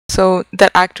So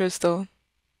that actress though,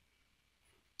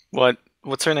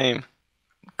 What's her name?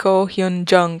 Go Hyun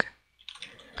Jung.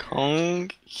 Kong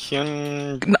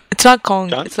Hyun No, it's not Kong.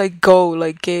 Jung? It's like Go,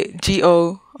 like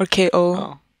Go or Ko.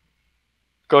 Oh,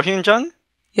 Go Hyun Jung?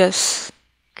 Yes.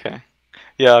 Okay.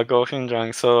 Yeah, Go Hyun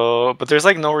Jung. So, but there's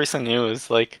like no recent news.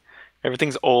 Like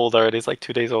everything's old already. It's like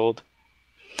 2 days old.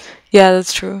 Yeah,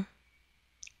 that's true.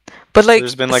 But So like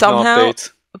there's been like no somehow,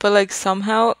 updates.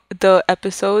 somehow the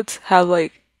episodes have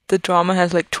like the drama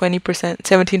has like 20%,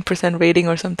 17% rating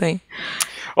or something.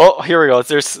 Oh, here we go.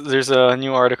 There's a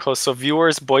new article. So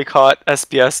viewers boycott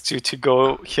SBS due to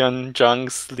Go Hyun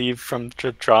Jung's leave from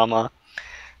the drama.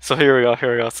 So here we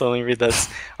go. So let me read this.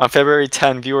 On February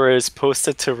 10, viewers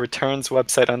posted to Return's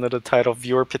website under the title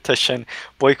 "Viewer Petition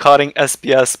Boycotting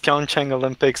SBS, Pyeongchang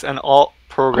Olympics, and all What?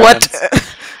 programs."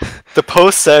 The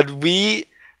post said,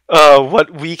 what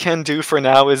we can do for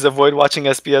now is avoid watching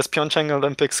SBS Pyeongchang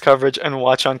Olympics coverage and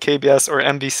watch on KBS or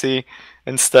MBC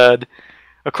instead."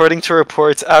 According to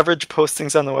reports, average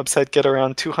postings on the website get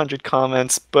around 200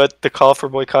 comments, but the call for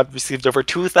boycott received over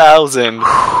 2,000.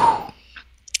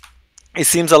 It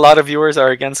seems a lot of viewers are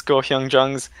against Go Hyun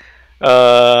Jung's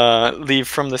leave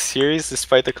from the series,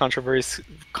 despite the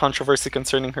controversy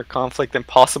concerning her conflict and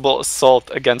possible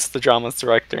assault against the drama's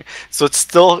director. So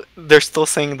they're still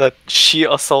saying that she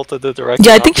assaulted the director,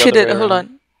 Yeah, I not think the she other way did. Hold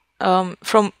around. on.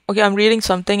 I'm reading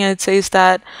something and it says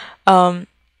that um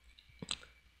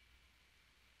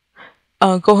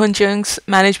Go Hyun Jung's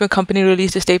management company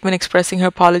released a statement expressing her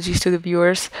apologies to the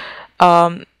viewers.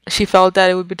 She felt that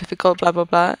it would be difficult, blah blah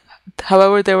blah.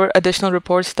 However, there were additional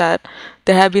reports that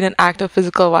there had been an act of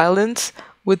physical violence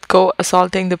with Go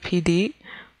assaulting the PD.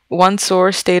 One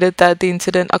source stated that the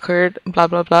incident occurred, blah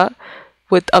blah blah,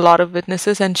 with a lot of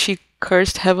witnesses, and she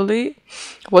cursed heavily.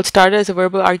 What started as a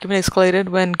verbal argument escalated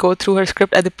when Go threw her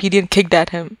script at the PD and kicked at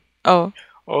him. Oh,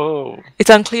 Oh. it's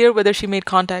unclear whether she made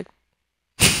contact.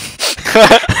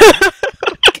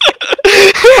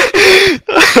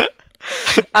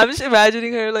 I'm just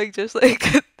imagining her like just like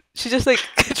she's just like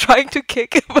trying to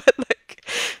kick him, but like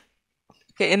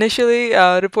okay. Initially,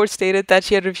 reports stated that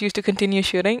she had refused to continue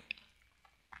shooting.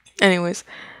 Anyways,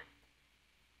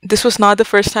 this was not the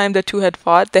first time the two had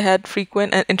fought. They had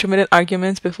frequent and intermittent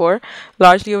arguments before,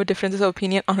 largely over differences of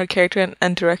opinion on her character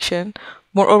and direction.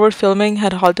 Moreover, filming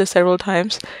had halted several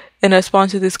times in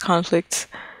response to these conflicts.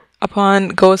 Upon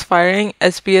Go's firing,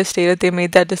 SBS stated they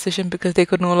made that decision because they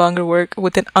could no longer work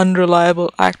with an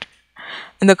unreliable actor,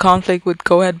 and the conflict with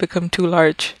Go had become too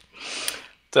large.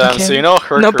 Damn, so Okay. you know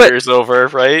her No, but career's over,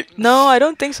 right? no, I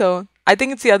don't think so. I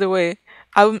think it's the other way.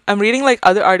 I'm reading like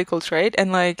other articles, right?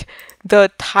 And like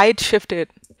the tide shifted.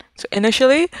 So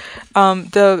initially,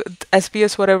 the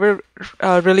SBS whatever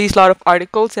released a lot of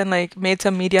articles and like made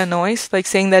some media noise, like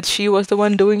saying that she was the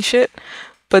one doing shit.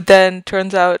 But then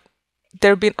turns out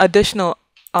there have been additional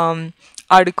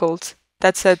articles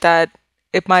that said that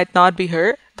it might not be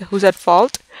her who's at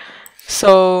fault.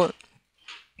 So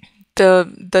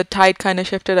the tide kind of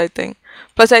shifted, I think.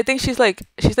 Plus, I think she's like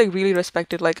really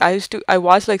respected. Like I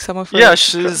watched like some of Yeah, her.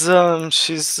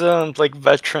 she's like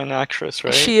veteran actress,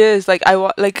 right? She is like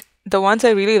like the ones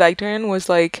I really liked her in was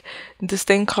like this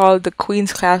thing called the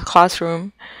Queen's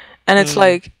Classroom, and it's Mm.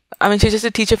 like I mean she's just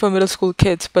a teacher for middle school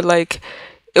kids, but like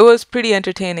it was pretty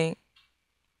entertaining.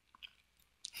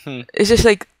 Hmm. It's just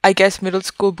like I guess middle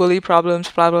school bully problems,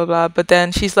 blah blah blah. But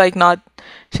then she's like not,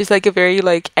 she's like a very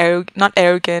like not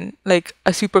arrogant, like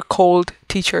a super cold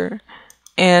teacher,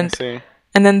 I and see.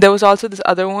 and then there was also this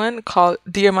other one called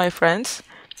Dear My Friends.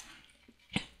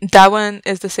 That one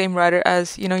is the same writer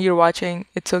as you're watching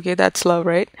It's Okay That's Love,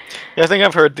 right? Yeah, I think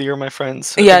I've heard "You're My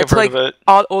Friends." I Yeah, think I've it's heard of like it.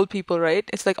 all old people, right?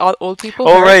 It's like all old people,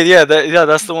 Oh, her. right, yeah,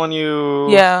 that's the one you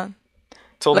Yeah,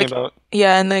 told me like about.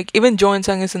 yeah, and like even Jo In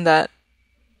Sung is in that.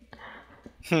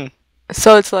 Hmm.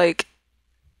 So it's like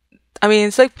I mean,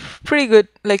 it's like pretty good.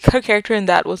 Like her character in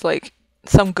that was like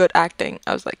some good acting.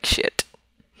 I was like, shit.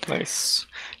 Nice.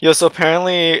 Yo, so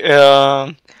apparently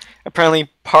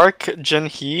Park Jin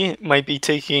Hee might be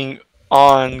taking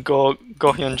on Go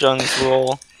Hyun Jung's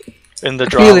role in the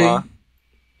Really? drama.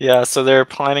 Yeah, so they're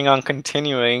planning on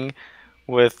continuing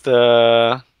with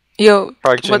Yo,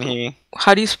 Park Jin what? Hee.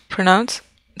 How do you pronounce?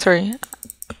 Sorry,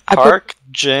 I put Park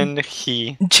Jin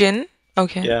Hee. Jin.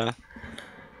 Okay. Yeah.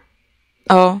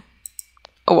 Oh,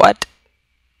 what?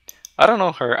 I don't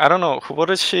know her. I don't know. What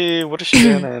is she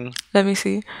doing in? Let me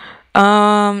see.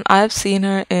 I've seen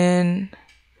her in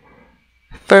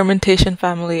Fermentation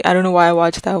Family. I don't know why I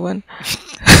watched that one.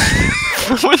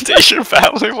 Fermentation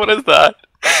Family, what is that?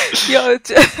 Yo,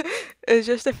 it's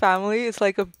just a family. It's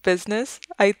like a business,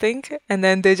 I think, and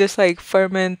then they just like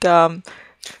ferment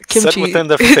Set kimchi. within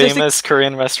the There's like famous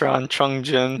Korean restaurant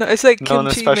Chongjin, no, it's like known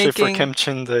kimchi especially for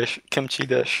making. kimchi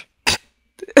dish.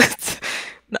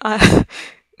 No,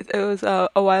 it was a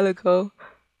while ago.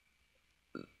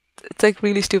 It's like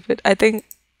really stupid. I think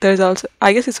there's also.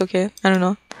 I guess it's okay. I don't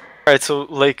know. Alright, so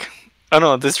like I don't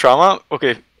know, this drama,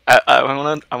 okay, I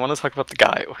wanna talk about the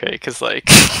guy, okay, because like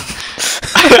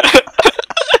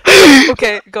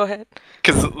Okay, go ahead.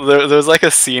 because there was like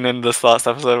a scene in this last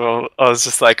episode where I was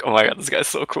just like, oh my god, this guy's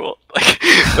so cool. Like,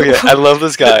 okay, I love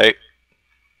this The- guy.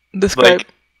 Describe. Like,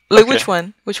 Like okay, which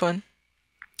one? Which one?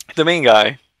 the main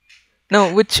guy.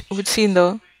 No, which scene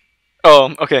though?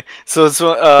 Oh, okay. So Is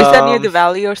that near the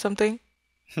valley or something?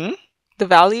 hmm? The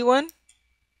valley one?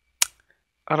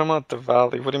 I don't know about the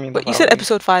valley. What do you mean the But you said valley?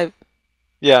 episode 5.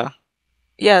 Yeah.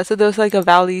 Yeah, so there's like a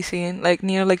valley scene, like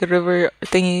near like a river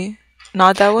thingy.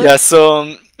 Not that one? Yeah,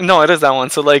 so no, it is that one.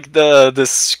 So like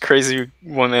this crazy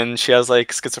woman, she has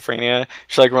like schizophrenia.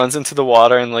 She like runs into the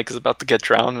water and like is about to get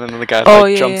drowned, and then the guy Oh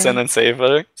like yeah, jumps in yeah. and saves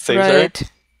her. Right.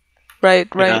 Right.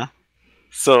 Yeah.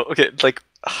 So okay, like,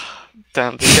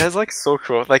 damn, this guy's like so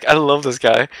cool. Like I love this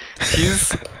guy.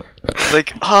 He's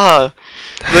like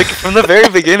like from the very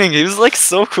beginning, he was like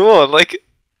so cool. Like,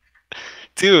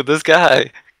 dude, this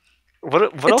guy. What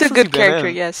It's else a has he good been character,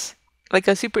 in? yes. Like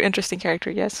a super interesting character,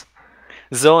 yes.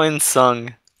 Zo In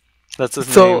Sung. That's his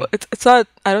Zo, name. it's not.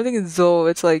 I don't think it's Zo.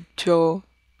 It's like Joe.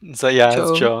 So yeah, it's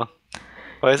Joe. Joe.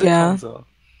 Why is it Yeah. called Zo?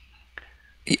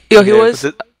 Yo, Okay,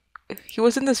 but he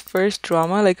was in this first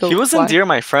drama like a he was in why? Dear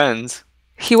My Friends.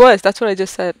 He was. That's what I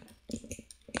just said.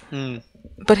 Hmm.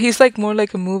 But he's like more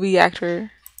like a movie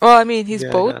actor. Well, I mean, he's Yeah,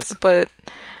 I guess. both, but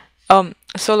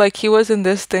so like he was in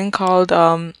this thing called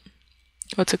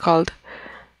what's it called?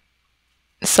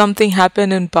 Something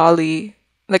happened in Bali.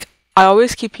 Like I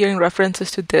always keep hearing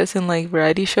references to this in like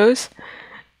variety shows,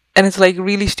 and it's like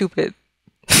really stupid.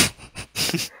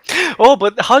 Oh,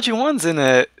 but Haji-won's in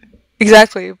it.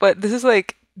 Exactly, but this is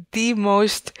like the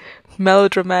most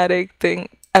melodramatic thing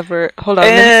ever. Hold on,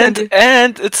 let me send you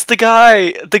And it's the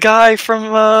guy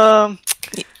from Master's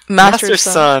Master's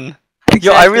Son. Son.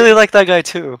 Yo, I really Exactly. like that guy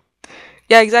too.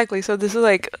 Yeah, exactly. So this is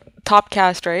like top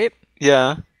cast, right?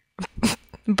 Yeah.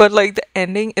 But like the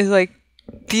ending is like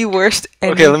the worst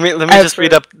Okay, ending let me just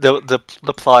read ever. up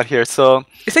the plot here. So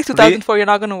It's like Lee 2004. You're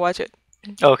not gonna watch it.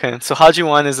 okay, so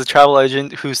Haji-won is a travel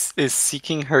agent who is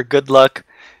seeking her good luck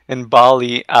in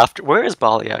Bali after where is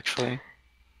Bali actually?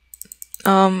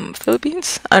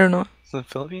 Philippines? I don't know. Is it the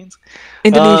Philippines? Um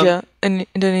Indonesia. In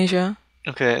Indonesia.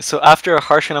 okay, so after a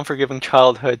harsh and unforgiving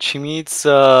childhood, she meets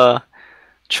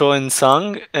Cho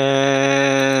In-sung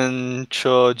and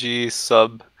Cho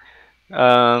Ji-sub.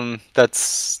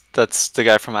 That's the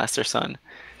guy from Master Son.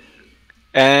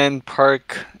 And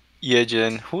Park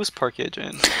Ye-jin. Who's Park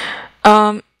Ye-jin?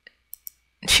 Um,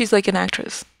 she's like an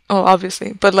actress. Oh,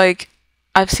 obviously, but like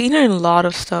I've seen her in a lot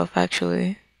of stuff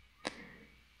actually.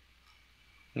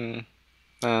 Hmm.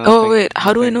 Oh wait,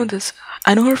 how do I know Nothing. this?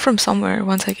 I know her from somewhere.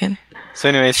 One second. So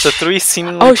anyways, the three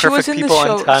seemingly Oh, she was perfect in this people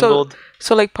show. So, untangled.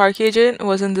 so like Park Agent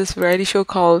was in this variety show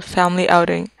called Family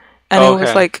Outing, and it Oh, was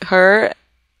okay. like her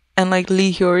and like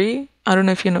Lee Hyori. I don't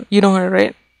know if you know her,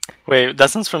 right? Wait, that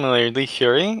sounds familiar. Lee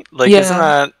Hyori? Like,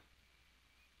 Yeah.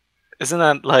 isn't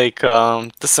that like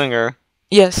the singer?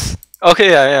 Yes. Okay,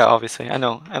 yeah, yeah, obviously. I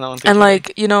know Lee And Hyori.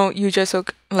 like you just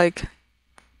look like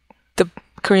the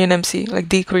Korean MC, like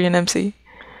the Korean MC.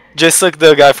 Just like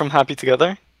the guy from Happy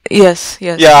Together? Yes,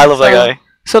 yes. Yeah, I love that So, guy.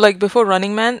 so like before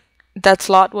Running Man, that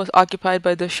slot was occupied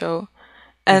by the show,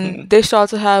 Hmm. and they should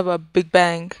also have a Big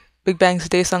Bang's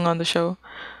Day song on the show.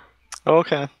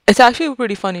 Okay. It's actually a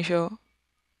pretty funny show.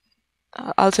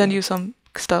 I'll send you some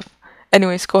stuff.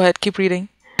 Anyways, go ahead, keep reading.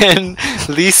 And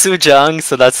Lee Soo-jung,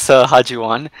 so that's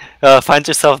Haji-won, finds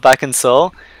herself back in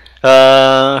Seoul.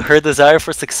 Her desire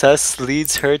for success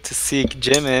leads her to seek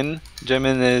Jimin.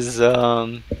 Jimin is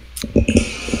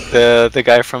the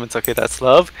guy from It's Okay That's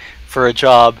Love for a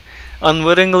job,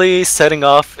 unwittingly setting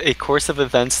off a course of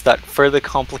events that further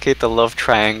complicate the love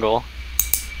triangle.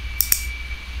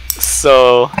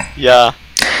 So yeah,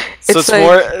 so It's it's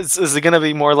more. like Is it gonna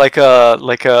be more like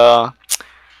a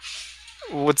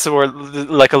what's the word?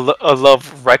 Like a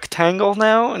love rectangle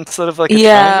now instead of like a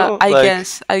yeah, triangle? Like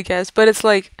I guess, but it's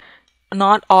like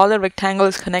not all the rectangle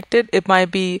is connected. It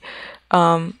might be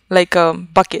like a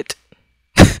bucket.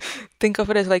 Think of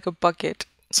it as like a bucket.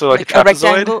 so like a Like a trapezoid?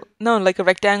 rectangle. No, like a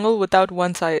rectangle without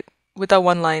one side, without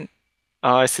one line.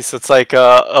 Oh, I see. So it's like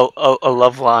a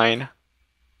love line.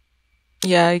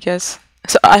 Yeah, I guess.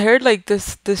 So I heard like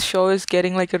this show is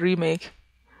getting like a remake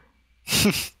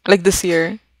like this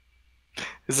year.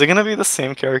 Is it gonna be the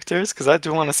same characters? Because I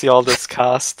do want to see all this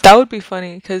cast. That would be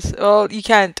funny because, well, you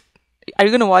can't. Are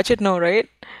you gonna watch it? No, right?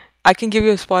 I can give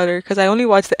you a spoiler because I only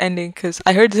watched the ending because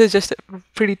I heard this is just a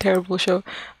pretty terrible show.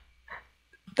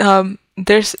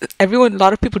 There's everyone, a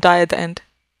lot of people die at the end.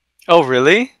 Oh,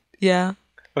 really? Yeah.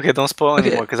 Okay, don't spoil Okay.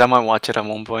 anymore because I might watch it at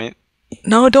one point.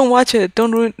 No, don't watch it.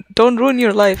 Don't ruin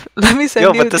your life. Let me send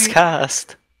Yo, you but this the.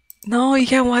 cast. No, you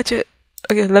can't watch it.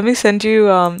 Okay, let me send you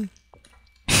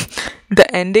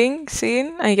the ending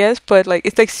scene, I guess, but like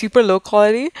it's like super low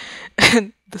quality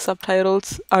and the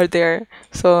subtitles are there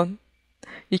so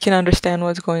you can understand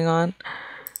what's going on.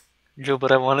 Yo,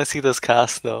 but I want to see this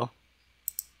cast though.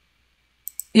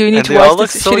 You need And to they all watch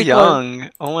look this so shitty quality. young.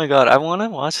 Oh my god, I want to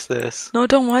watch this. No,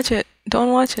 don't watch it.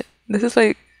 Don't watch it. This is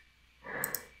like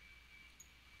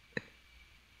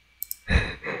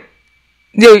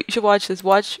yo, you should watch this.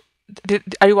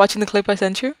 Are you watching the clip I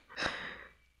sent you?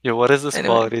 Yo, what is this Anyway.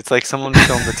 quality? It's like someone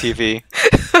filmed the TV.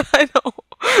 I know.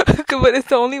 But it's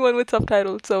the only one with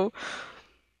subtitles, so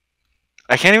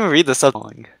I can't even read the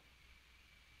subtitles.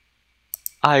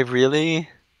 I really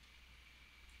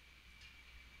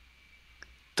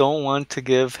don't want to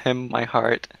give him my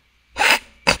heart.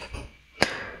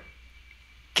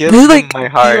 Give this is him like my the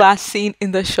heart. last scene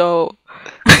in the show.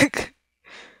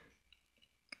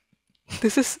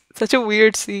 This is such a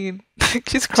weird scene.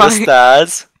 She's crying. Just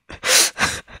as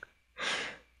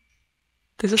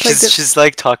This is like she's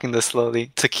like talking this slowly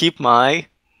to keep my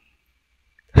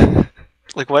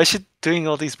like. Why is she doing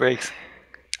all these breaks?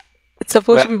 it's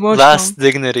supposed to be more Last strong.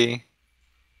 dignity.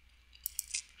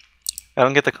 I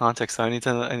don't get the context. So I need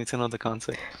to know the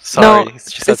context. Sorry, No,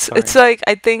 she said sorry. it's like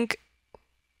I think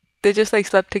they just like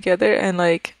slept together and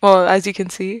like, well, as you can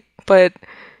see, but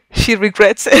she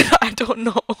regrets it. I don't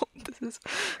know. This is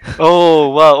Oh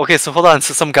wow. Okay, so hold on.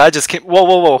 So some guy just came.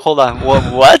 Whoa. Hold on.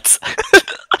 What?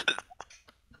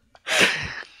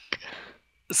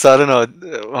 So I don't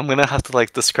know. I'm gonna have to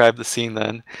like describe the scene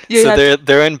then. you So had,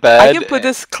 they're in I bed can put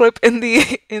this clip in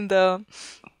the in the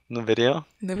video.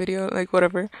 like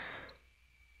whatever.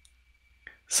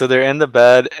 So they're in the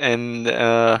bed and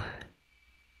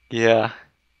yeah.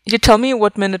 You tell me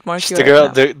what minute mark Just you're the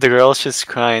at girl now. the girl's just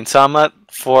crying. So I'm at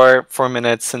 4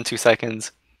 minutes and 2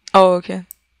 seconds. Oh, okay.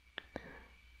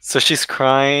 So she's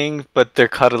crying, but they're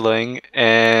cuddling,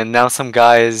 and now some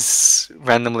guy is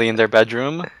randomly in their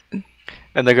bedroom,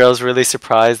 and the girl's really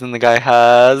surprised, and the guy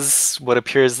has what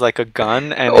appears like a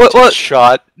gun, and it Well, just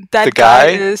shot that the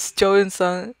guy guy, is Jo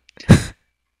In-sung.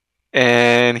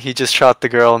 and he just shot the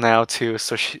girl now too.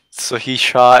 So he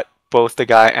shot both the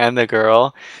guy and the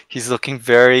girl. He's looking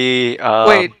very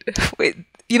Wait, wait.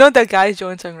 You know that guy is Jo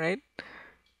In-sung, right?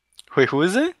 wait, who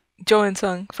is it? Jo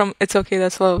In-sung from It's Okay,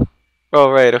 That's Love. Oh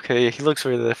right, okay, he looks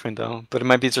really different though, but it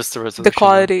might be just the resolution. The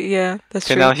quality, yeah, that's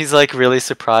Okay, true. now he's like really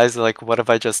surprised, like, what have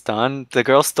I just done? The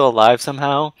girl's still alive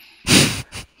somehow.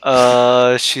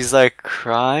 She's like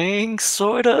crying,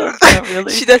 sort of, not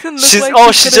really. She doesn't look She's like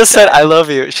oh, she's she gonna just said die. I love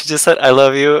you. She just said I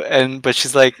love you, and but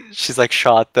she's like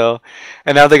shot though,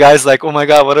 and now the guy's like, oh my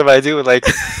god, what did I do? Like,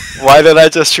 why did I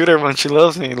just shoot her when she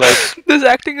loves me? Like, This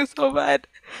acting is so bad.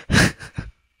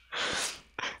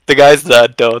 the guy's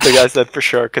dead though. The guy's dead for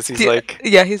sure, because he's like,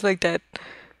 Yeah, he's like dead.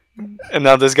 and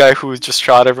now this guy who just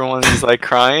shot everyone, he's like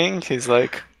crying. He's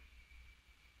like.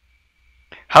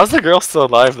 How's the girl still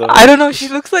alive though? I don't know. She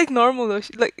looks like normal though.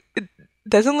 She like it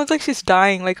doesn't look like she's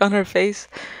dying. Like on her face,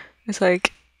 it's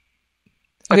like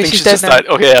I okay, think she's she dead just now. died.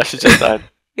 Okay, yeah, she just died.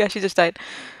 Yeah, she just died.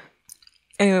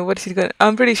 Anyway, what is he gonna?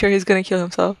 I'm pretty sure he's gonna kill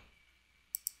himself.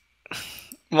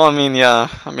 Well, I mean, yeah.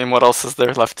 I mean, what else is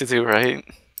there left to do, right?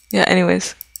 Yeah.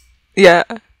 Anyways, yeah.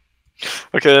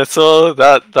 Okay, so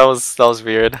that was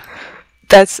weird.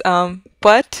 That's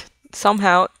but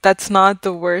somehow that's not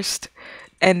the worst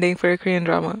ending for a Korean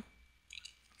drama.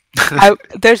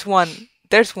 There's one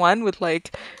with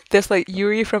like there's like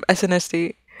Yuri from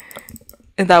SNSD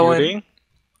in that one Beauty.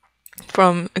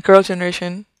 from a Girl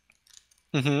Generation.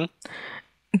 Mm-hmm.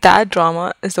 That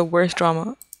drama is the worst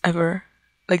drama ever.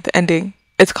 Like the ending.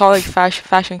 It's called like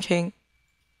Fashion King.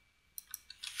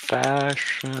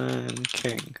 Fashion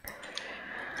King.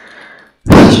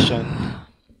 Question.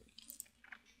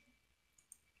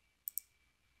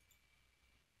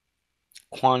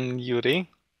 Kwan Yuri.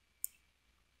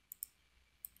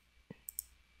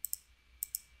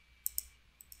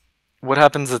 What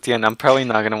happens at the end? I'm probably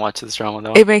not gonna watch this drama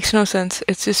though. It makes no sense.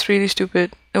 It's just really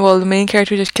stupid. Well, the main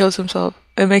character just kills himself.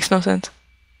 It makes no sense.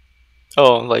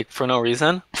 Oh, like for no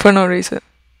reason? For no reason.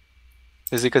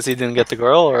 Is it because he didn't get the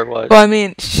girl or what? Well, I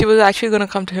mean, she was actually gonna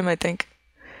come to him, I think.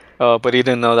 Oh, but he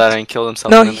didn't know that and killed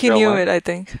himself. No, and then the he girl knew went. it, I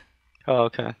think. Oh,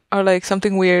 okay. Or like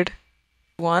something weird.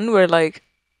 one where like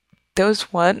there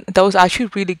was one that was actually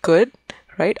really good,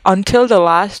 right? Until the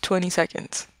last 20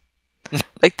 seconds.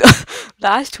 Like the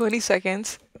last 20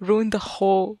 seconds ruined the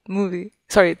whole movie.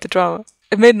 Sorry, the drama.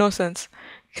 It made no sense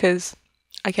because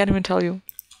I can't even tell you.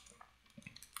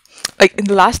 Like in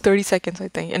the last 30 seconds, I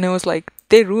think, and it was like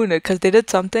they ruined it because they did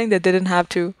something that they didn't have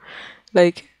to,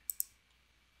 like,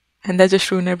 and that just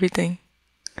ruined everything.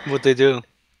 What they do?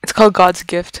 It's called God's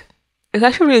Gift. It's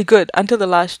actually really good until the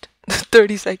last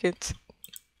 30 seconds.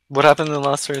 What happened in the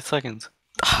last 30 seconds?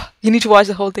 You need to watch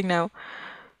the whole thing now.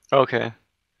 Okay.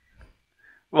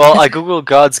 Well, I googled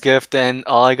God's Gift and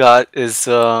all I got is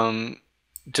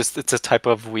just it's a type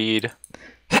of weed.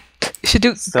 You should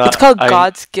do. So It's called I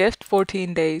God's Gift.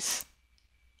 14 days.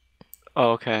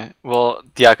 oh, okay. Well,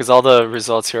 yeah, because all the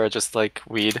results here are just like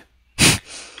weed.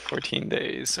 14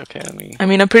 days. Okay, let me. I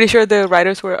mean, I'm pretty sure the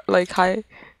writers were like high,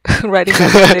 writing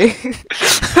that today.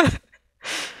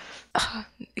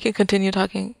 You can continue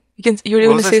talking. You can. You were What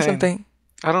going to was I say saying? something.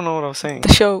 I don't know what I was saying.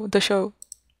 The show. The show.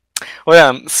 Oh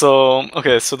yeah. So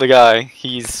okay. So the guy,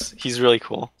 he's really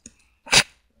cool.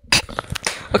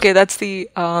 Okay, that's the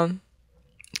end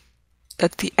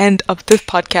of this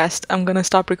podcast. I'm gonna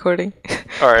stop recording.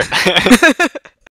 All right.